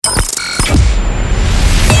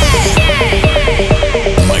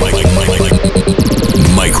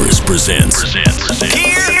presents.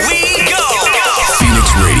 Here we go! Phoenix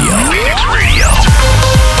Radio. Phoenix Radio.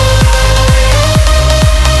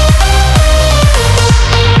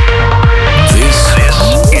 This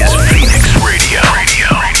is Phoenix Radio.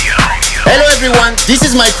 Hello everyone, this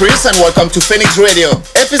is MYKRIS and welcome to Phoenix Radio,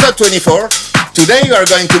 episode 24. Today you are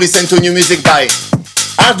going to listen to new music by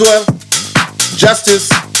Hardwell, Justus,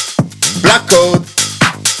 Blackcode,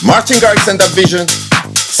 Martin Garrix DubVision,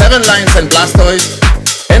 Seven Lions Blastoyz,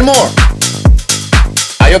 and more.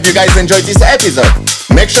 I hope you guys enjoyed this episode.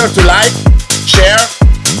 Make sure to like, share,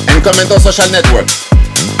 and comment on social networks.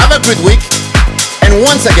 Have a good week, and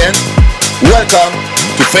once again, welcome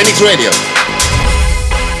to Phoenix Radio.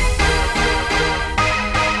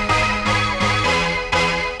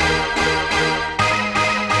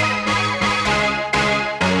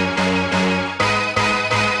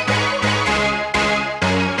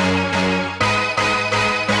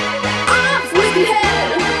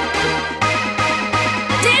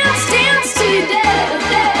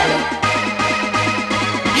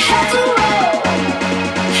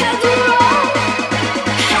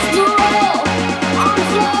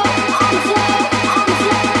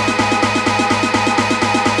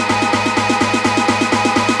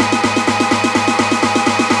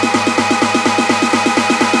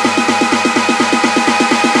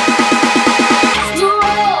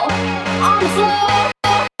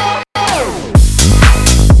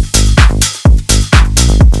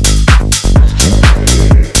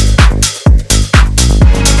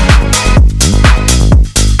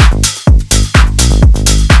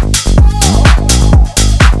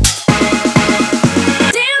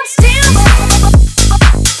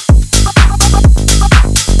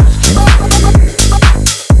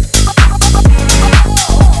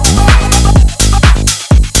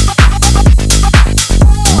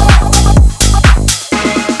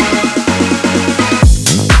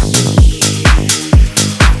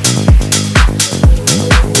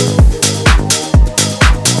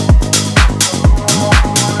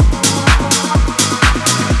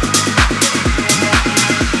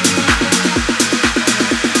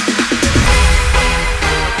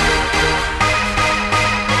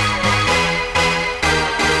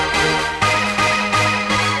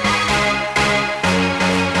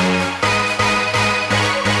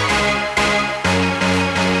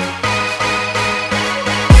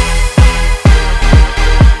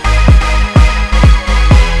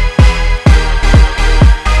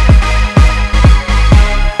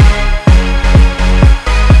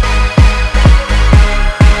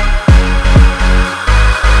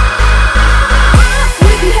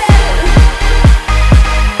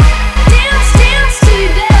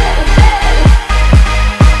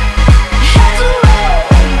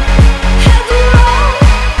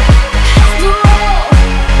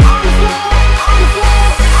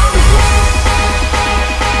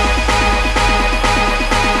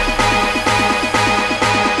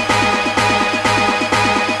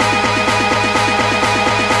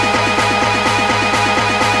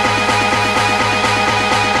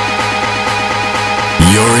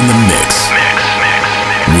 You're in the mix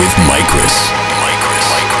with MYKRIS.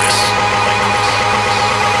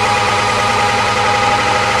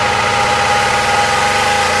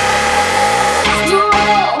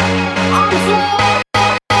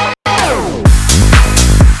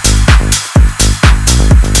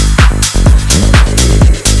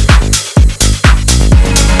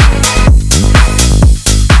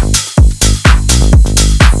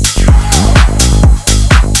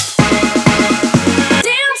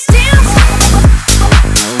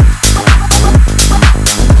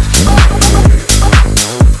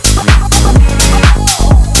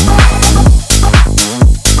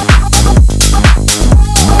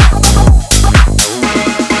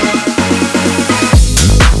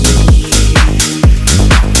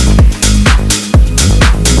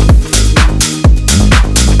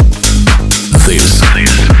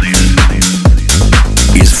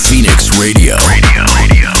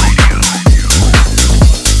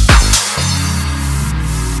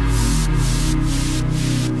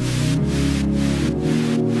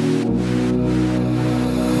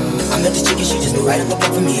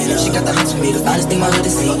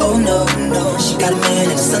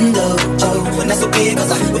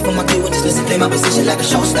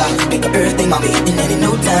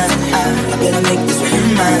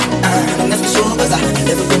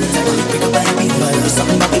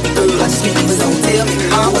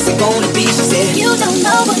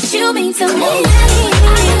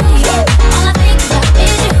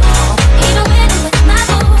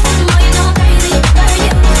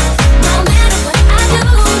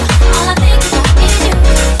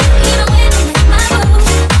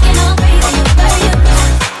 You know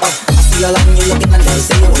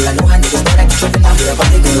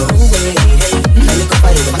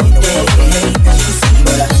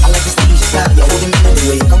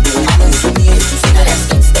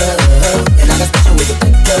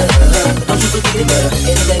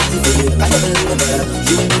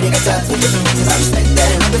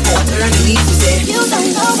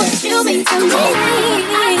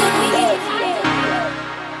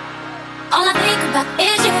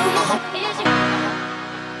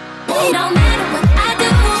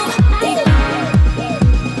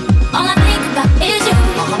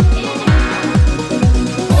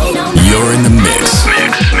You're in the mix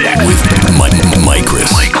with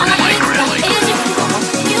MYKRIS.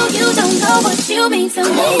 You don't know what you mean to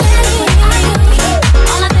me.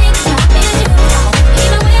 All I think about is you.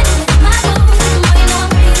 Even when it's my mood, boy, you know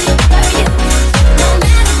I'm crazy for you. No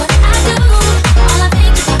matter what I do, all I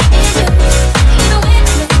think about is you. Even when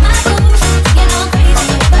it's my mood, you know I'm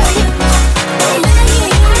crazy for you. All I think about is you. No matter what I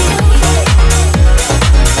do,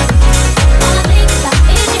 all I think about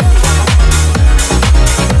is you.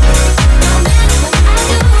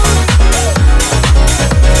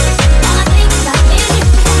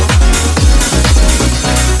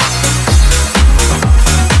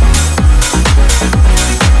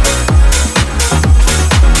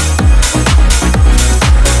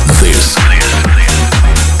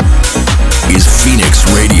 This is Phoenix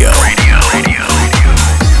Radio.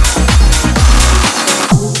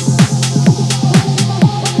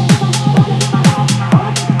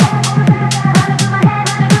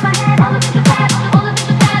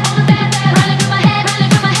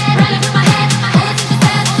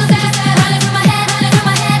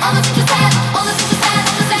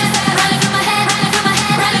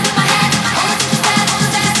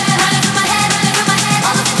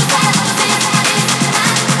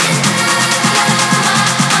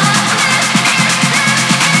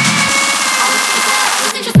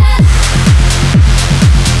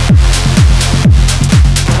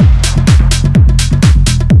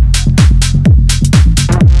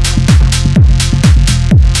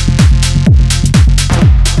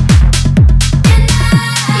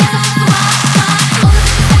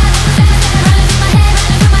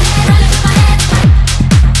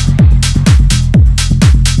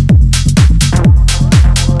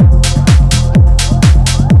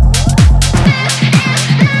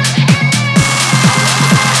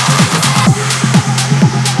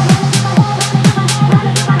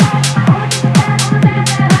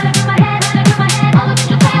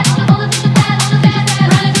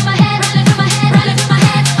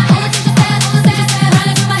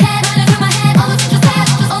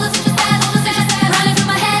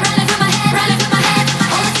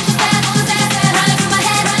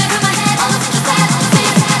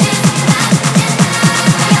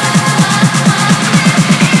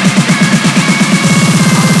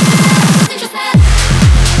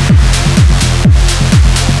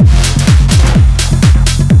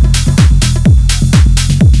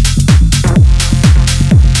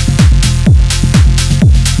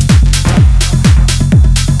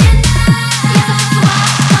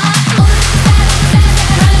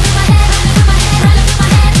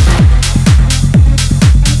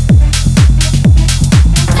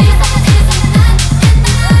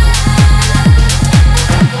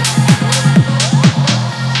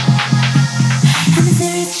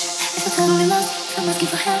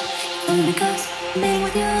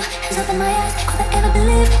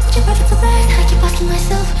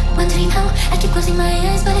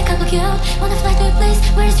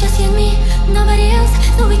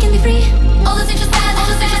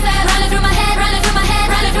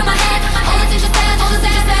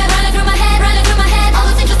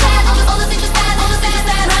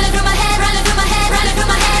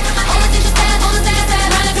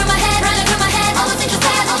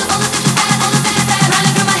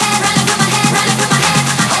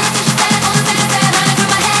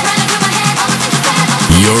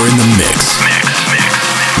 You're in the mix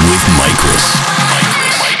with MYKRIS.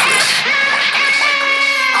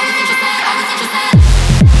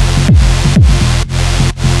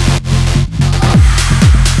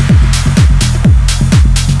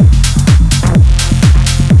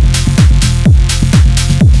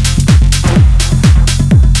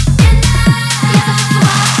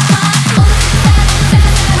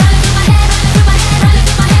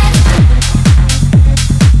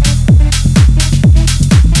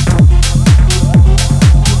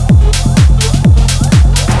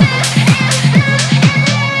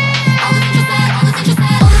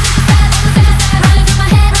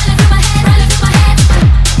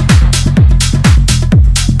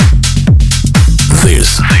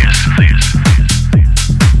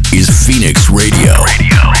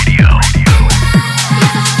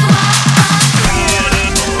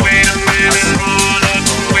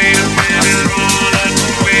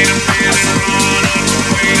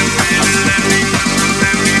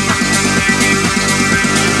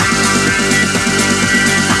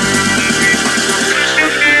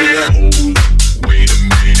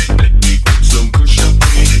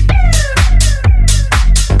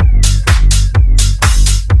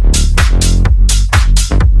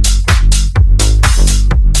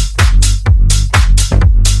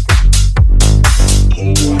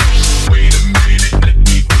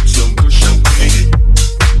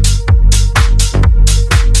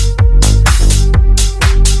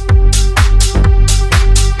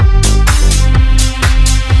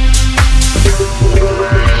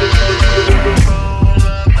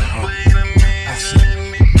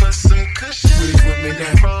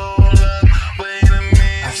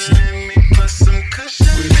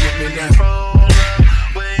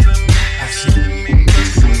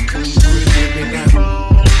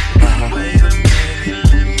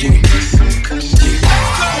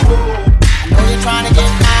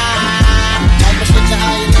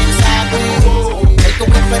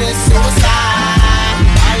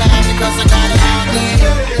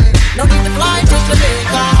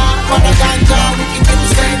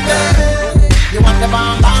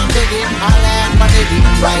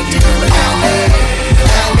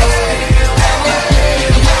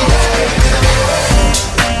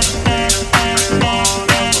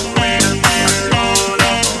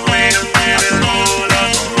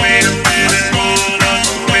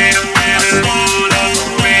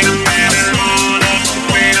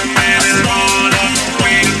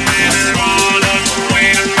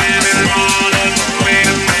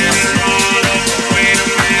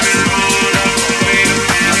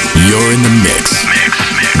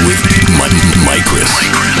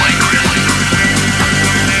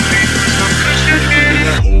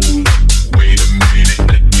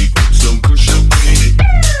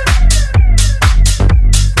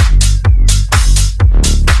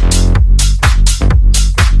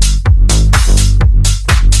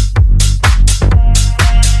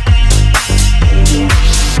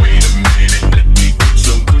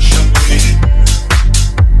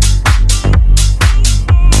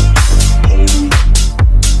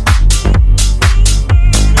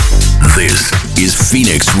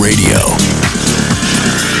 Phoenix Radio.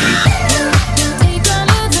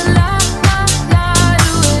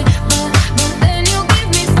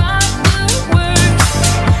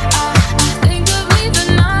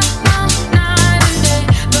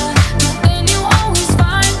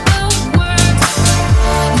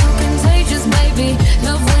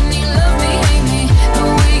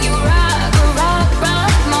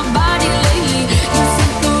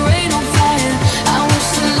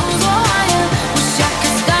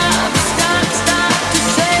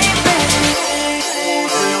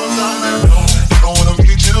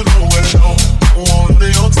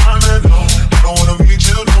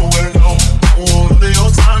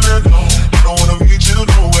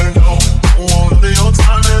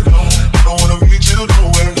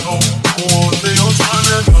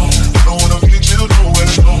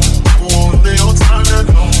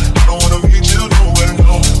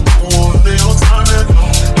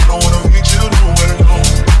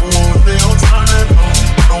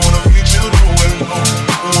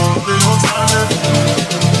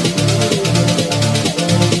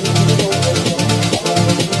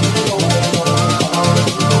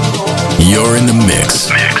 You're in the mix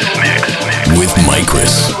with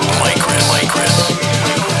MYKRIS.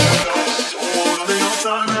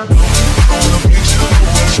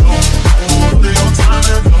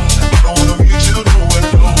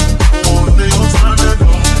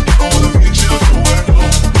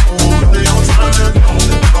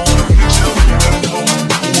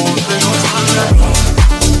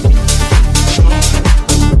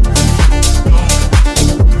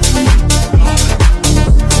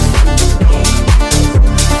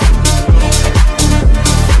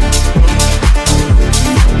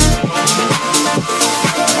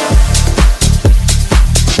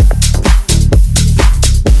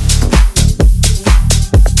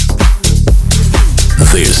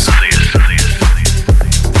 This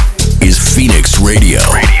is Phoenix Radio.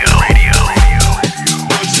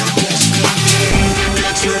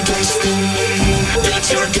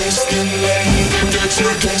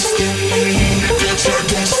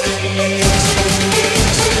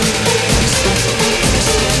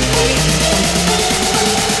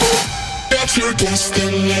 That's your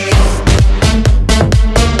destiny.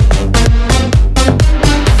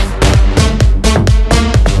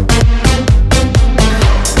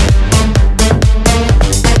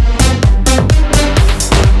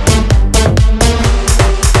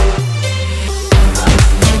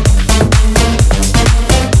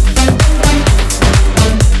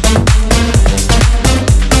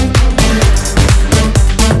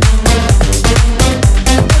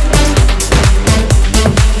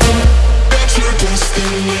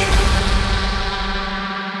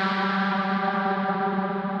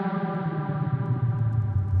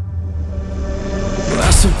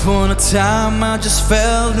 Upon a time I just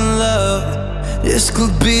fell in love. This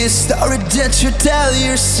could be a story that you tell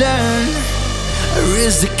your son. I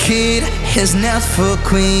raised a kid, he's not for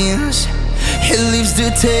queens. He lives the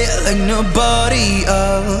tale like nobody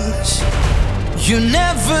else. You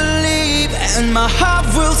never leave and my heart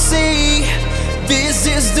will see. This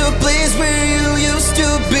is the place where you used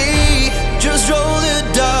to be. Just roll the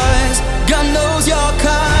dice, God knows your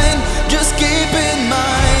kind. Just keep in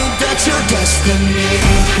mind that's your destiny.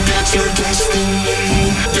 That's your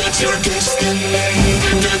destiny. That's your destiny.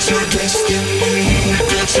 That's your destiny.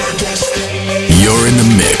 That's your destiny. You're in the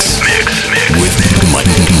mix with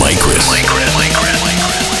MYKRIS.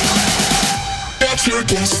 That's your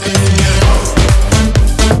destiny.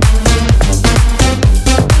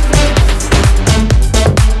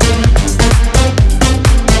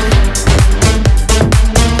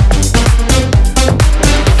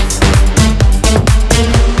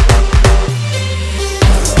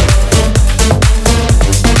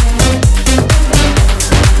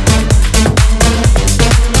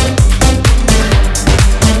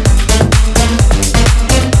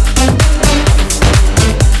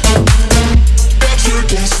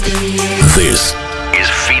 This is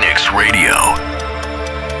Phoenix Radio.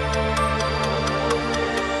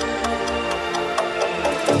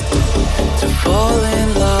 To fall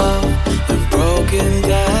in love and broken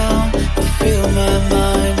down, I fill my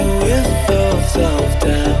mind with thoughts of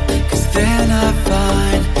doubt. Cause then I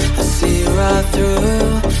find I see right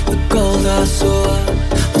through the gold I saw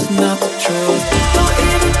was not the truth. Don't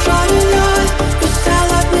even try to lie, you sound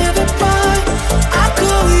like never mind. I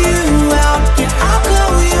call you out, yeah, I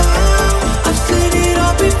call you out. I've seen it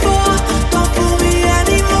all before, don't fool me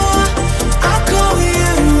anymore. I call you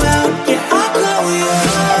out, yeah, I call you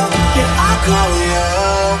out. Yeah, I call you out.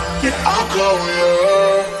 Yeah, I call you out. Yeah, I call you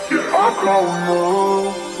out. Yeah, I call you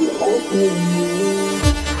out.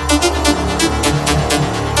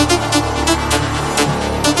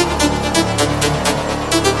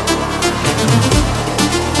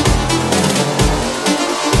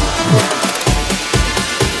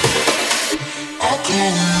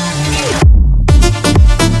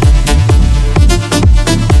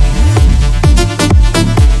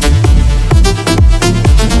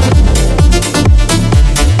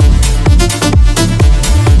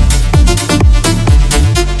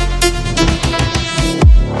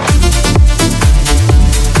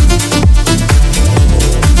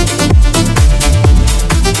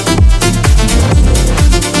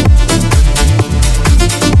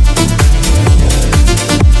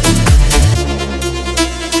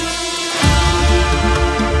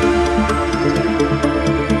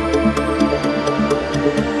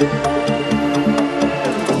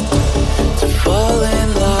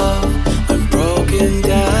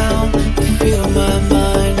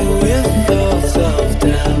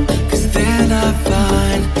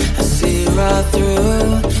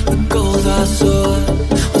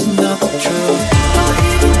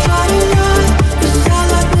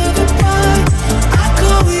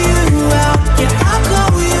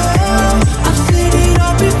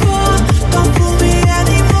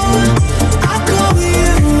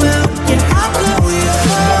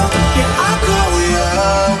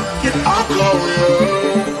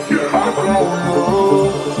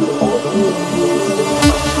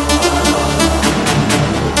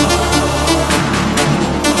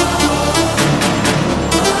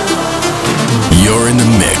 You're in the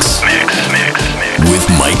mix with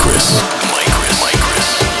MYKRIS.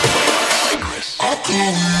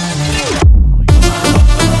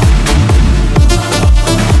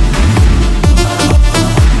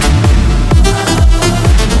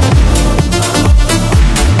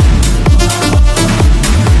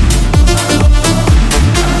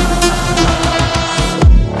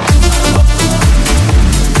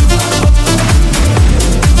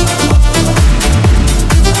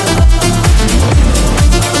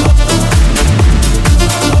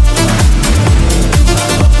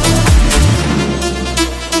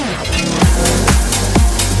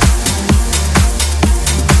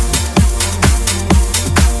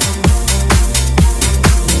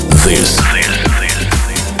 This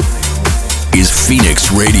is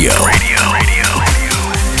Phoenix Radio.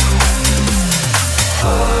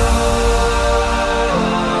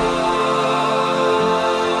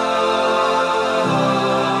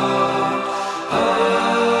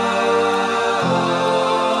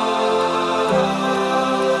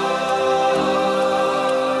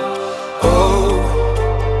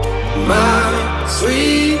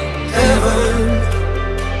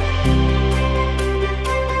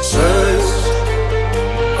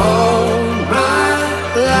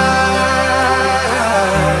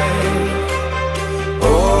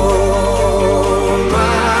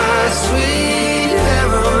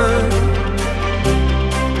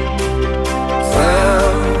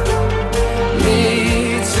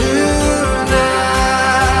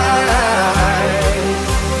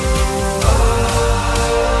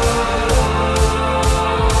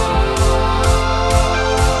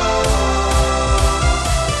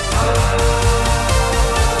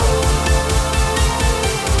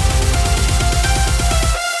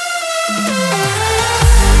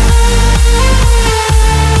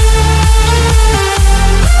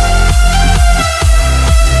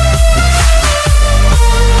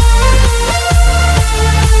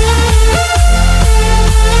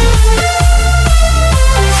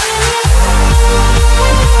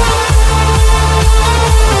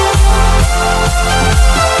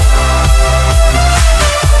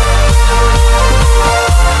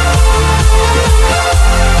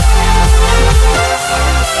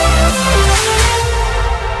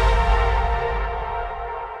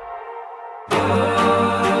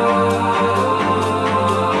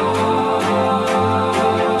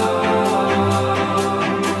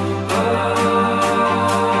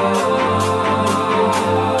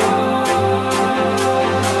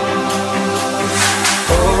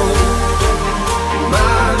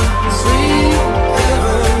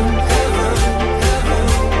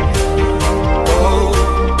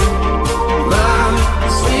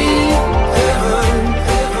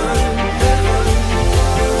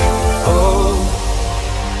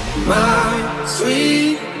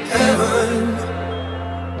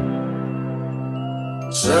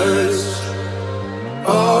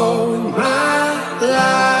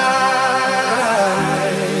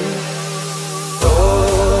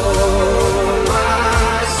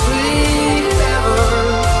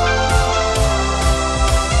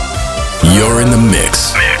 You're in the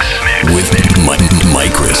mix with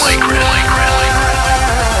MYKRIS.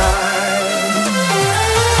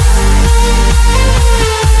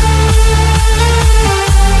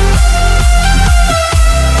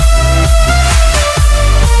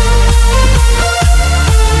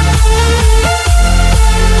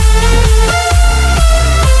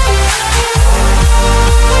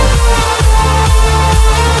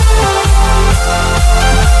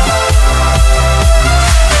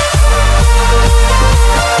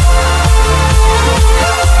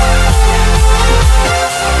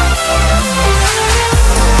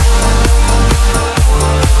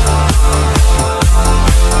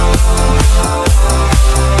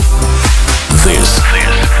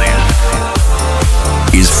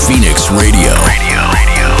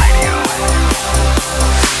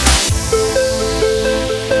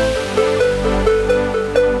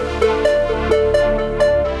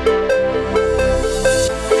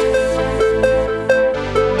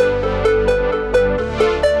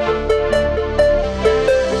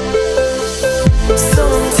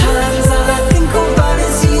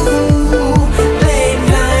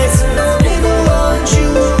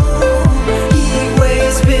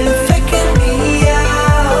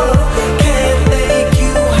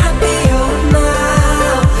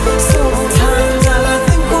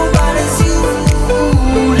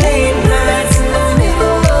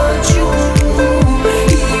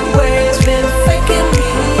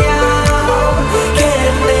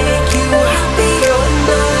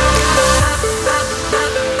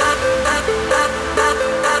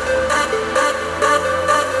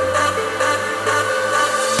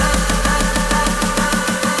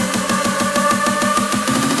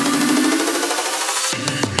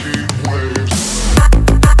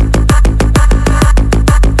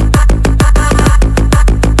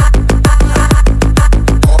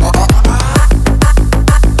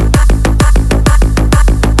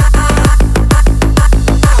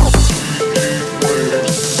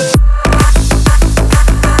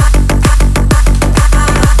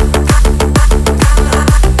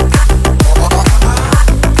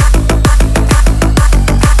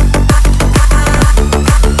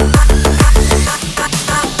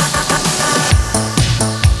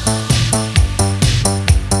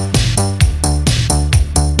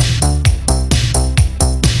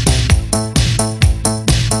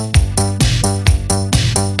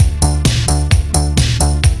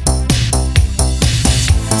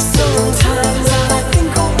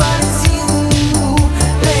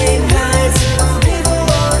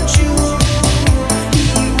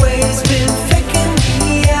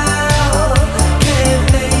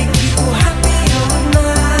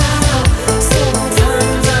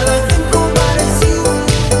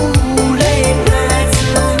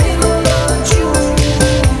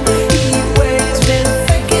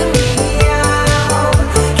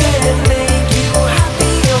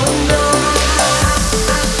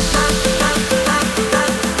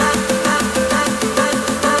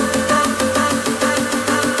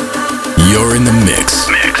 You're in the mix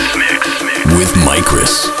with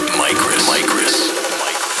MYKRIS.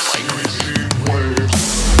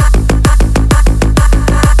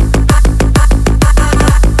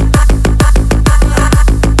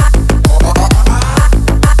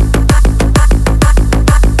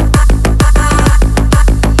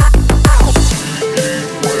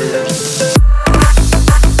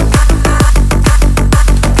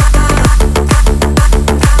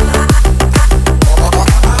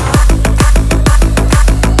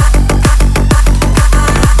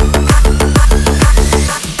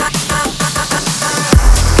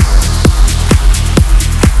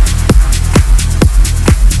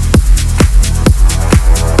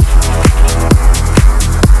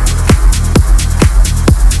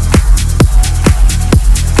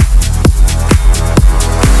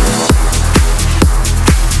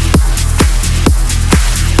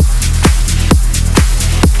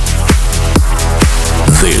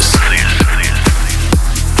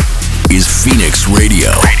 This is Phoenix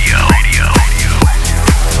Radio.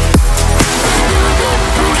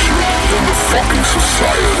 In the fucking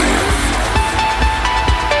society.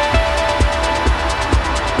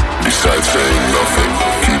 Besides saying nothing,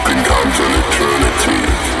 keeping count on eternity.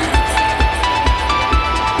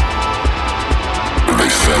 They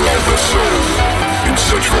sell out their soul in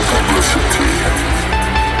search for publicity.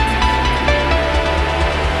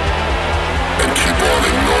 And keep on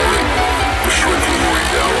ignoring the shrinking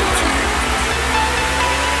reality.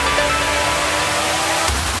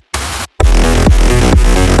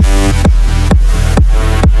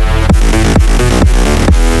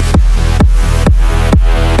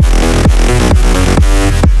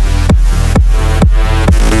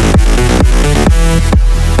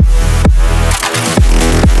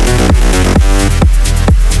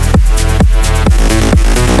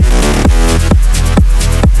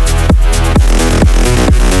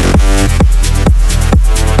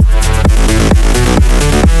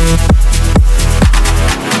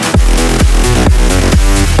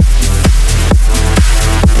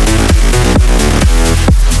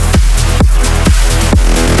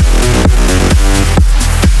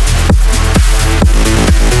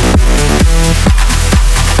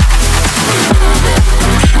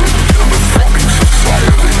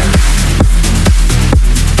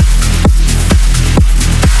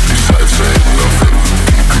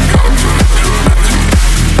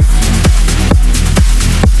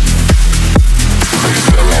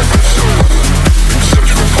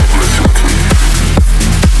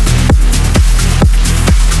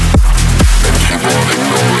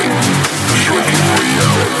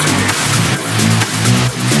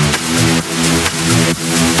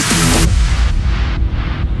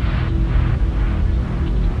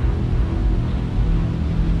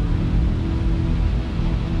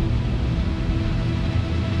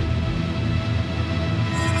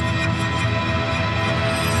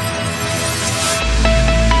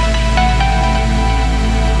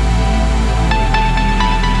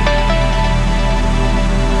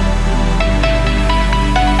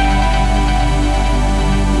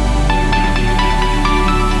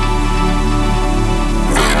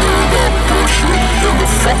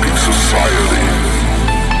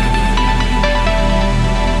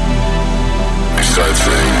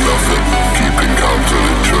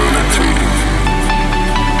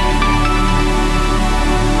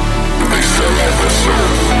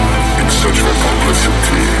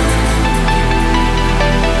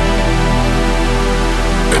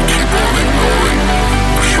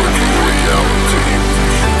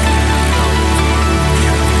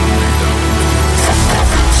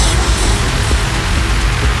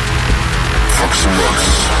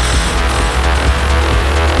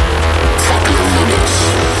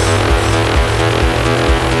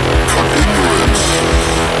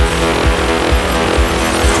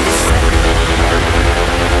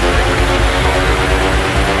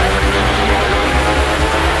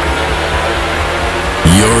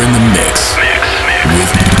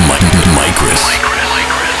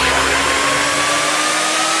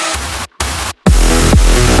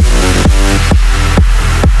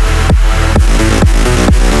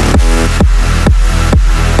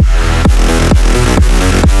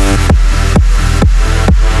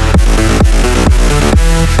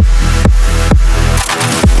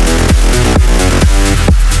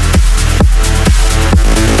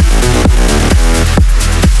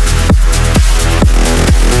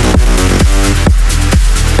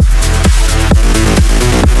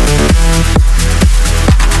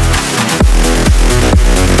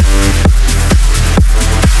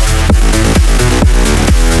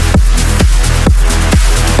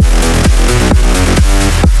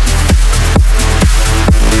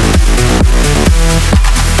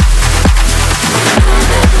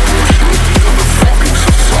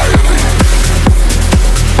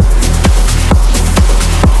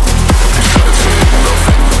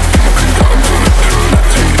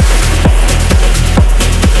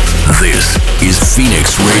 This is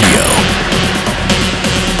Phoenix Radio.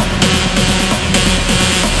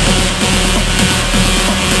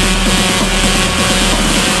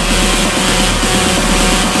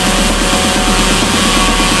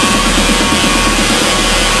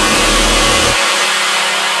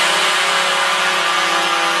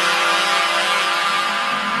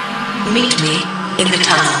 Meet me in the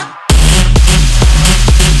tunnel.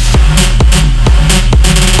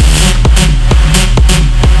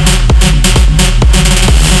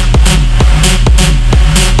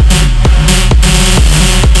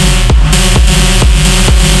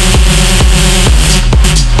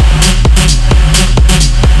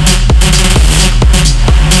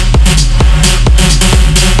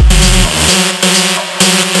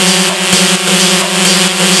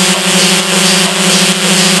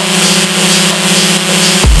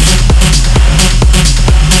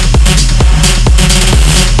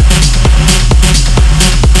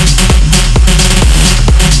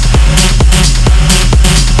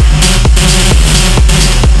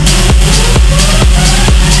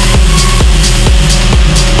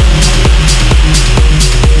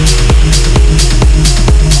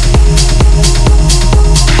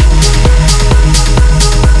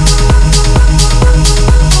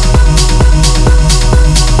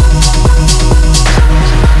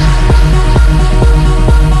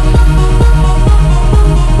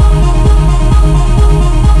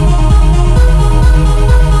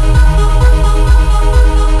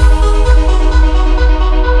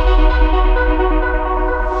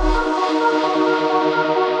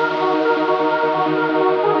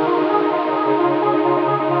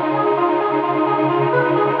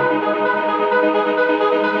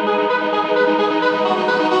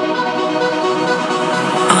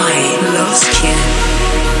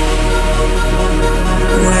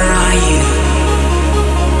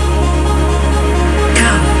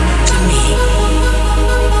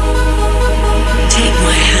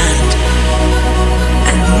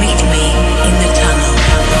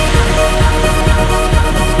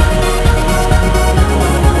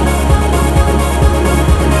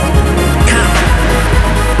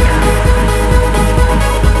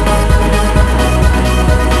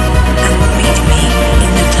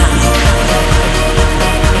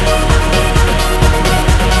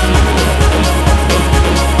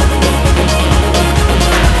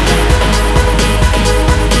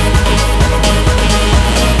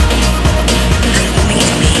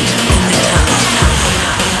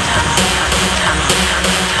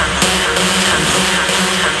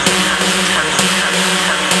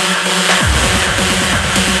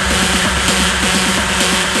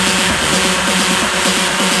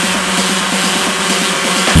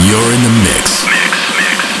 You're in the mix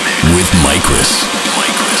with MYKRIS.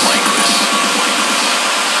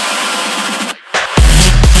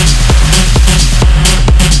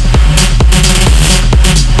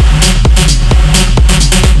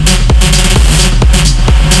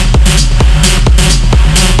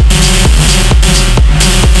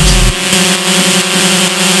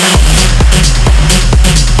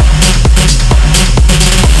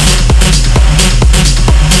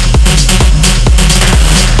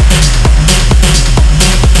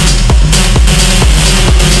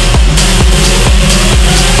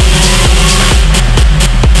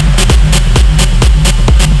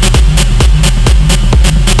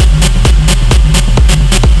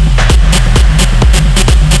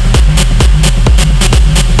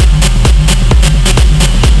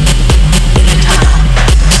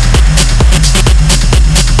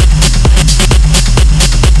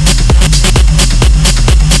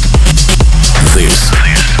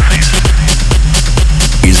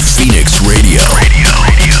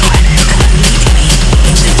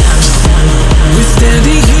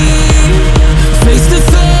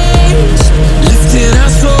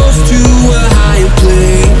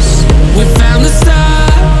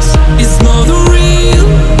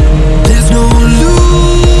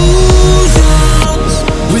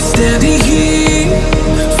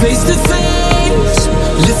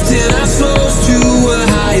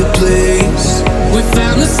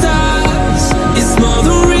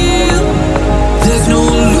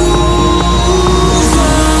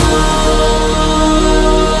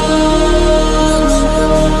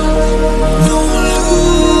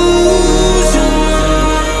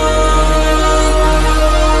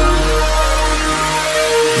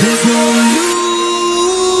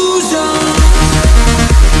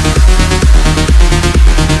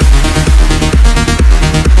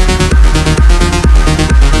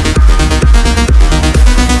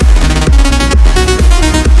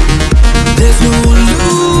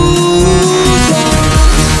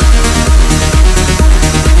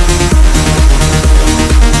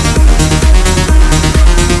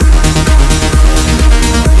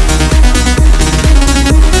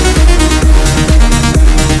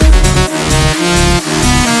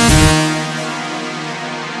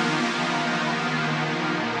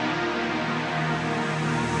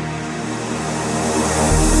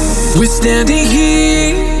 We're standing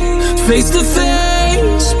here, face to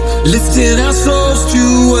face, lifting our souls to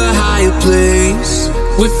a higher place.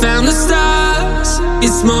 We found the stars,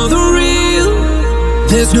 it's more than real.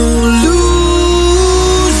 There's no illusions.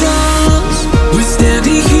 We're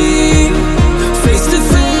standing here, face to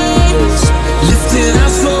face, lifting our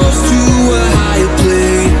souls to a higher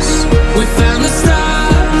place. We found the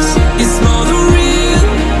stars, it's more than real.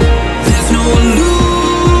 There's no illusions.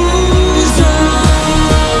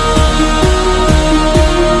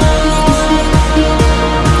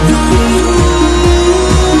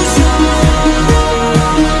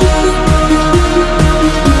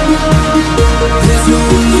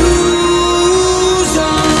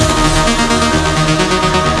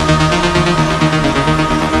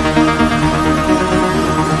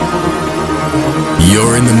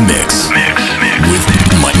 You're in the mix with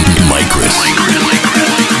MYKRIS.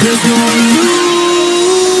 There's no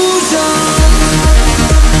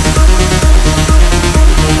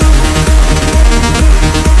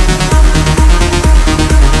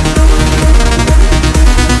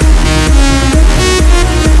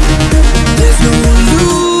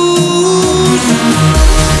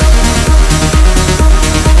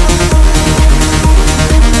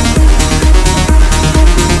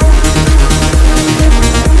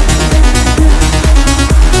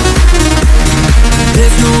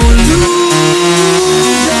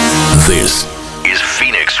This is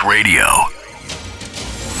Phoenix Radio.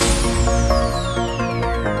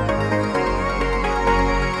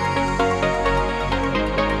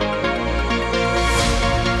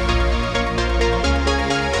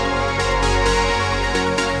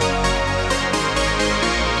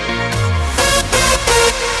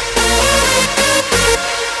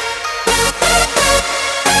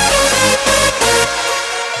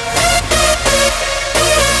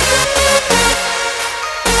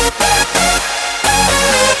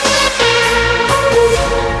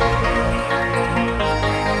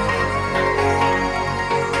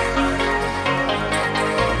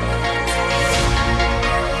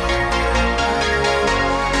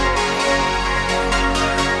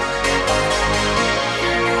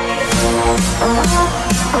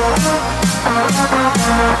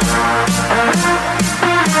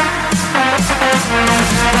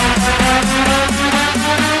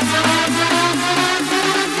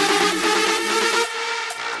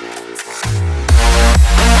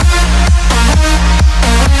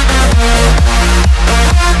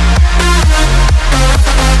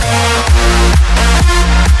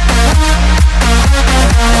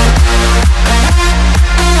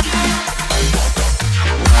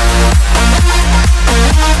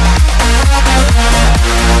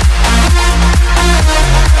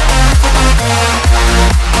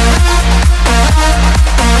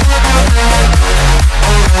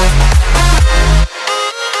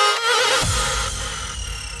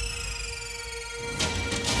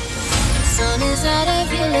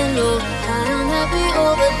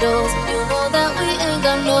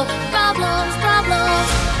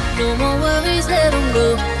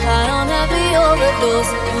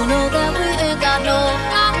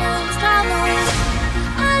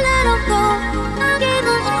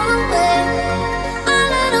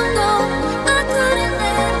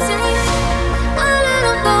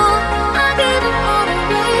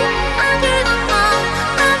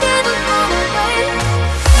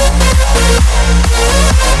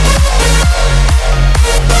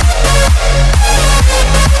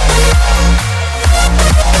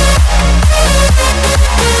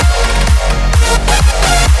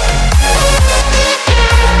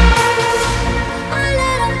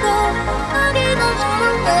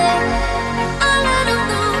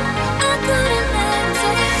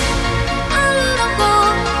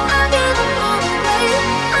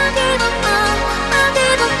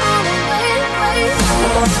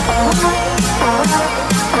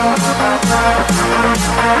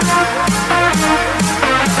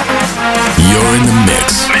 You're in the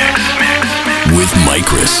mix with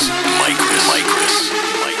MYKRIS.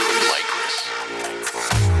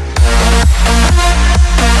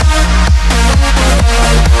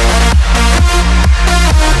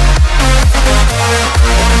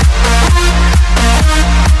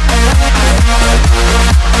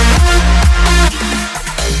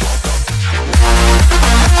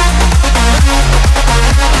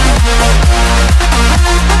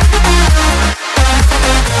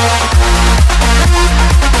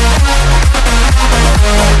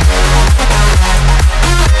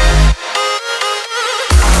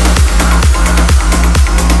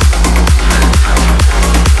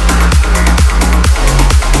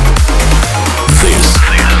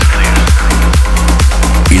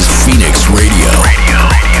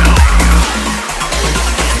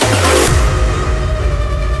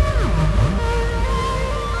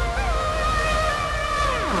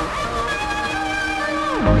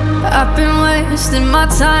 I've been wasting my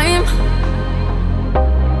time.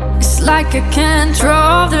 It's like I can't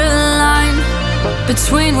draw the line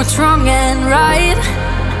between what's wrong and right.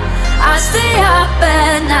 I stay up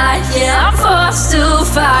at night, yeah, I'm forced to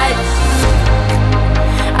fight.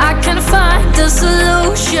 I can't find a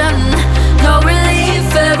solution, no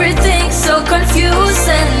relief, everything's so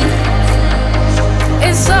confusing.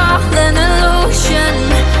 It's all an illusion,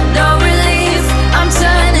 no relief, I'm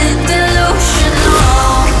turning delusional.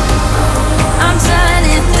 I'm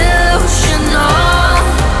turning delusional.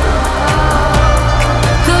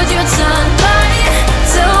 Could you turn light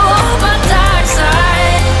to my dark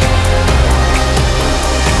side?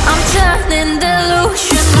 I'm turning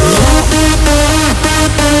delusional.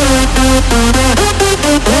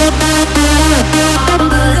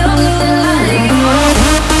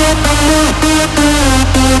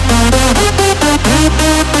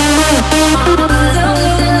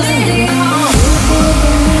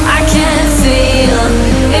 I can't feel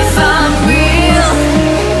if I'm real,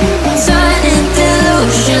 turning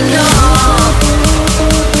delusional.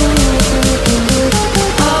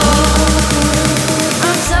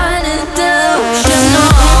 I'm turning delusional.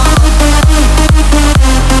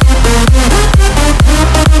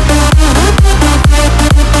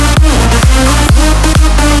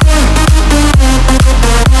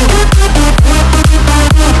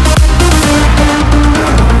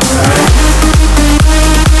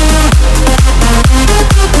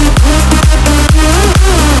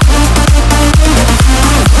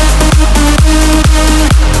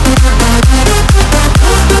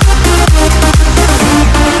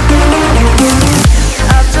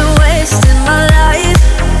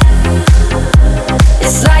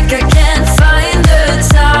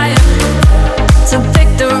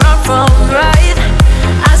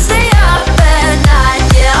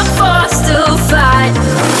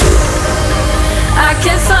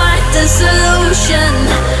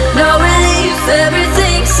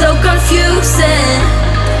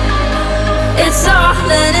 It's all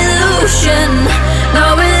an illusion,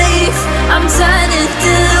 no relief, I'm turning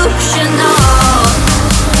delusional.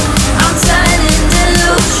 I'm turning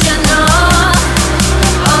delusional.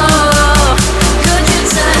 Oh, could you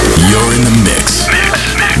turn? You're in the mix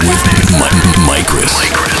with MYKRIS.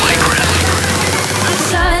 I'm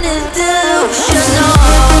turning delusional.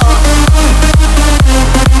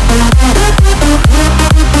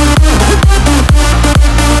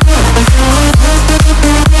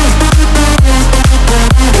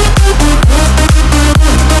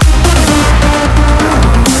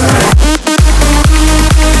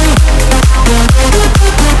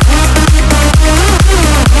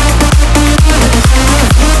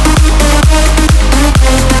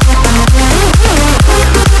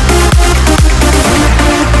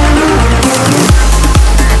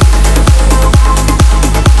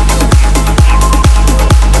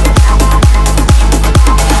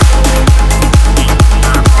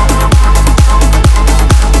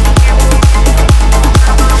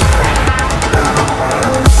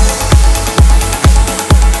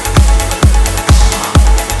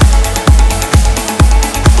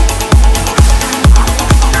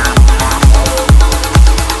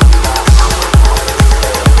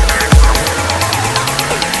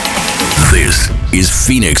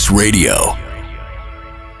 Phoenix Radio.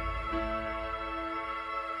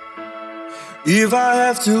 If I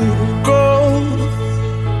have to go,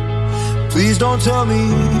 please don't tell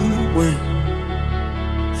me when.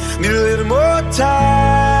 Need a little more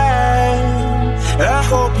time, I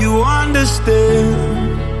hope you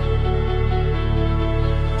understand.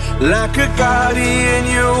 Like a guardian,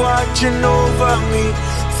 you're watching over me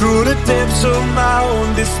through the depths of my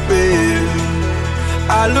own despair.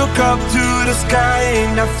 I look up to the sky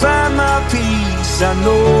and I find my peace. I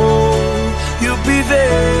know you'll be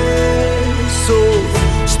there. So,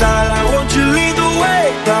 starlight, won't you lead the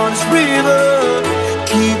way down this river?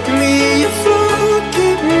 Keep me afloat,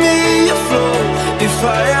 keep me afloat. If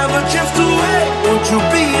I ever drift away, won't you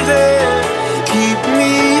be there? Keep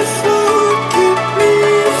me afloat, keep me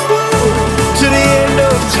afloat. To the end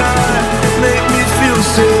of time, make me feel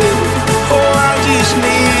safe. Oh, I just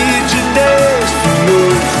need you next to me.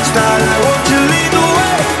 Starlight, won't you lead the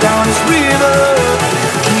way down this river?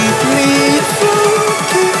 Keep me afloat,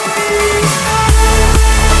 keep me afloat.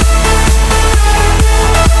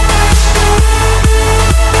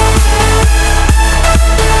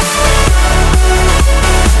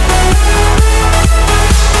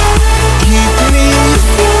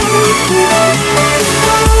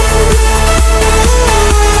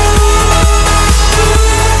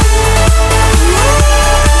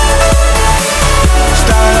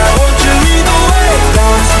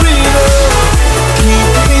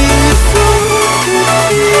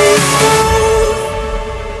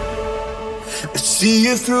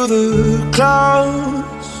 you through the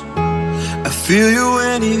clouds. I feel you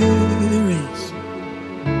when you race.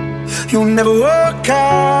 You'll never walk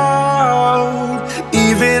out,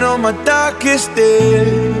 even on my darkest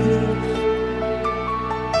days.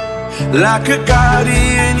 Like a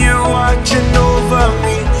guardian, you're watching over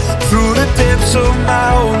me through the depths of my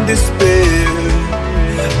own despair.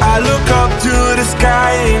 I look up to the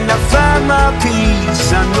sky and I find my peace.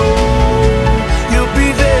 I know you'll be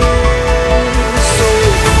there. So,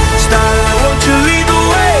 starlight, won't you lead the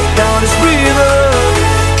way down this river?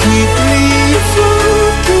 Keep me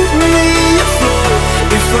afloat, keep me afloat.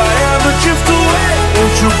 If I ever drift away,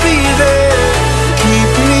 won't you be there?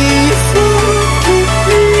 Keep me afloat, keep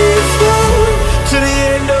me afloat. To the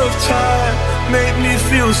end of time, make me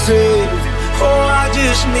feel safe. Oh, I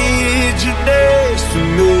just need you next to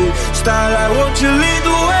me. Starlight, won't you lead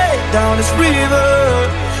the way down this river?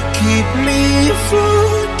 Keep me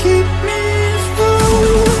afloat, keep me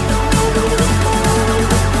afloat.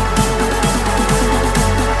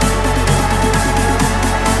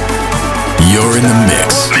 You're in the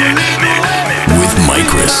mix with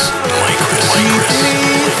MYKRIS.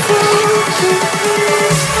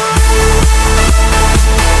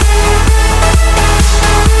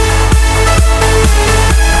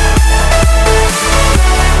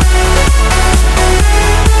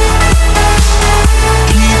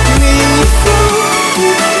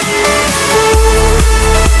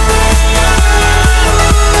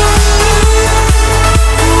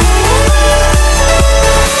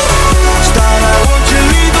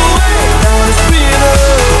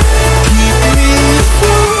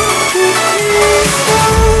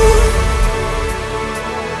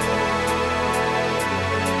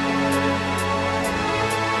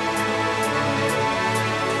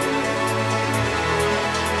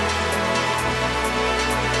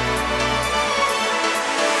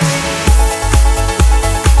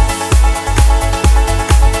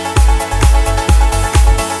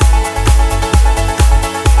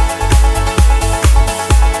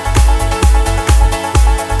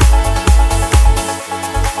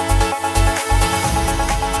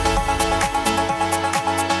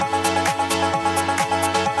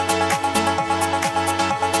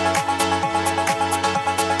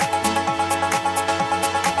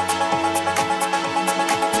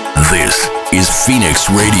 This is Phoenix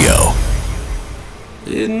Radio.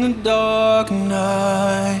 In the dark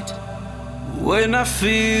night, when I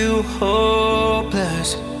feel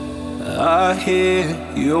hopeless, I hear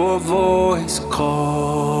your voice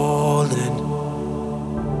calling.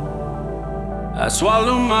 I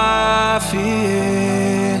swallow my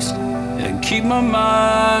fears and keep my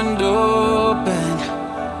mind open.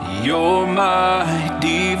 You're my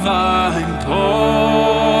divine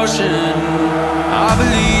portion. I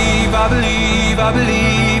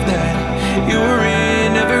believe that you're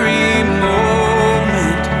in every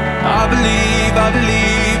moment. I believe that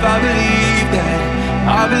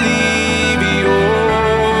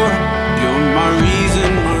you're my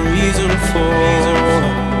reason for.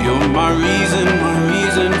 You're my reason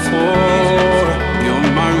for. You're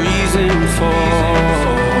my reason for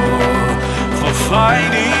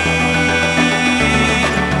fighting.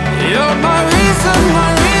 You're my reason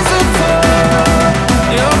for.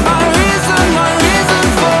 You're my reason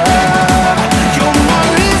for. You're my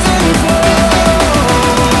reason for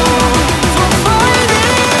fighting.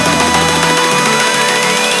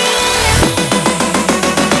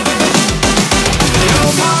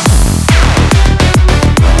 You're my.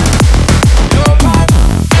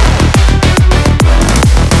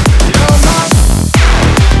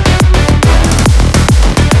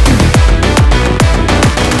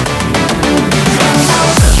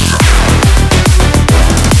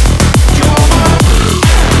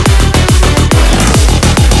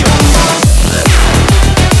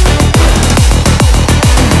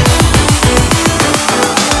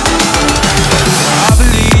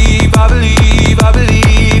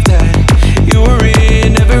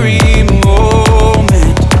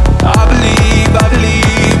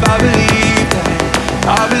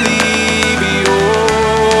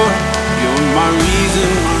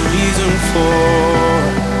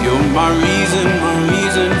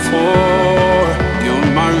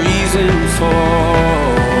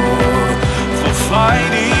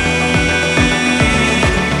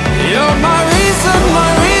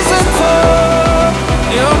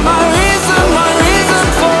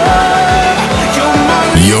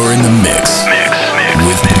 You're in the mix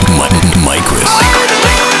with MYKRIS.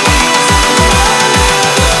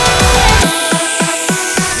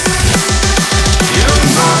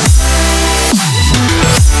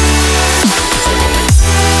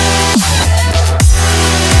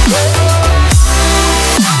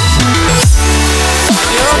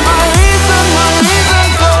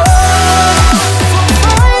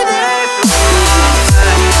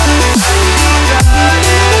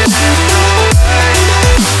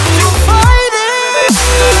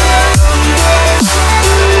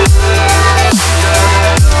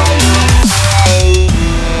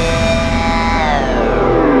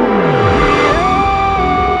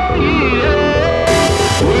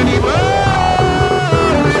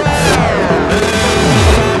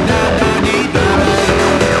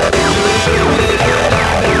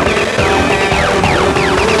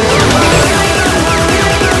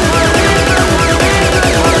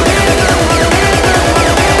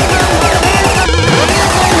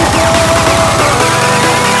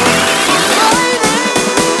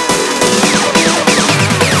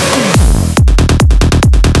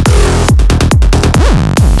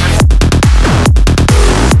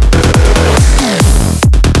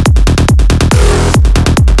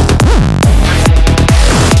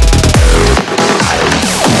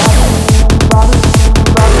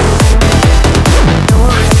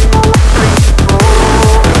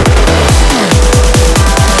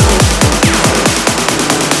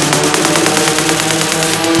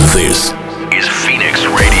 This is Phoenix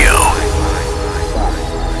Radio.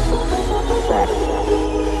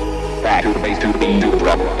 Back to the bass, to the beat, to the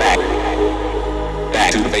drum, back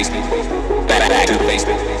to the bass, back to the bass,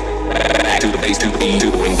 back to the bass, to the beat,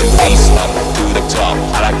 to bring the bass up to the top.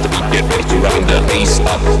 I like the beat, get ready to run the bass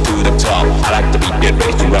up to the top. I like the beat, get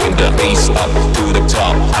ready to run the bass up to the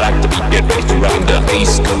top. I like the beat, get ready to run the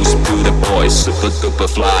bass goes to the boys, Supa Dupa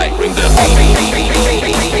Fly, bring the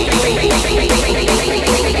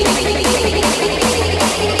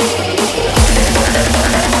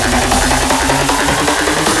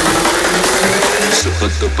Supa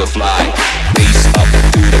Dupa Fly, bass up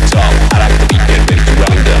to the top. I like the beat, get ready to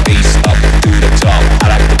run the bass up to the top.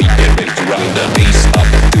 I like the beat, get ready to run the bass up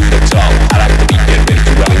to the top. I like the beat, get ready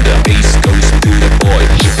to run the bass goes to the boy,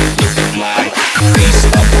 Supa Dupa Fly, bass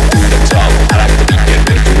up to the top. I like the beat, get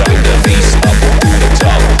ready to run the bass up to the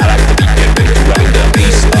top. I like the beat, get ready to run the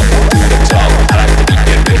bass up to the top. I like the beat,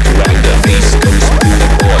 get ready to run the bass goes to the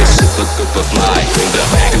boy, Supa Dupa Fly, bring the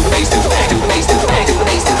back to bass to back to bass to back to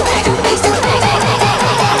bass to back to bass to back.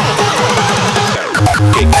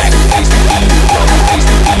 Get back to bass to beat, drum bass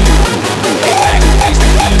to beat. Get back to bass to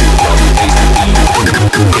beat, drum bass to beat.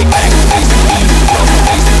 Get back to bass to beat, drum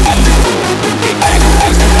bass to beat. Get back to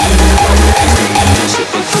bass to beat, drum bass to beat.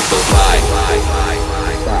 Supa Dupa Fly.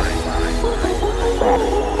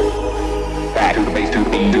 Back to the bass to the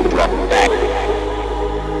beat, to the drum, back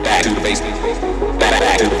to the bass,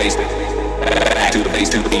 back to the bass, back to the bass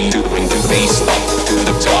to the beat, to bring the bass up to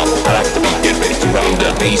the top. I like the beat, get ready to run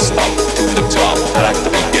the bass up to the top. I like the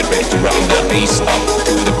beat, get ready to run the bass up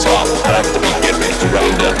to the top. I like the beat, get ready to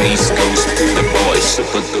run the bass goes to the boys,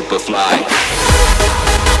 Supa Dupa Fly.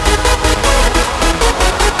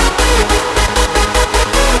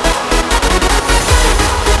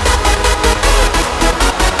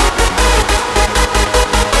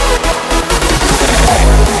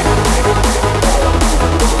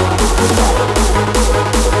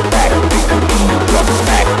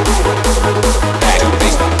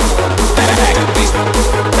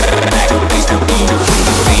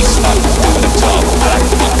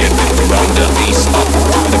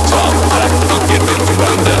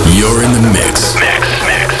 You're in the mix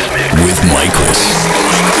with MYKRIS.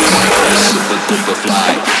 Supa Dupa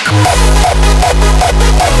Fly.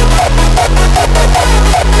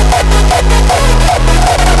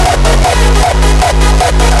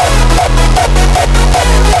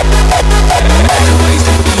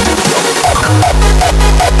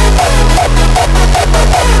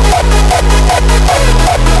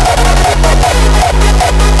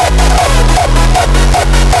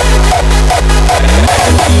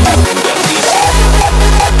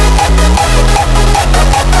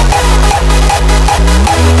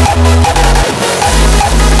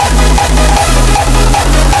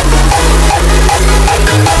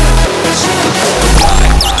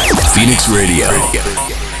 Phoenix Radio.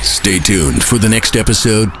 Stay tuned for the next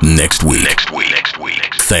episode next week.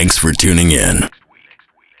 Thanks for tuning in.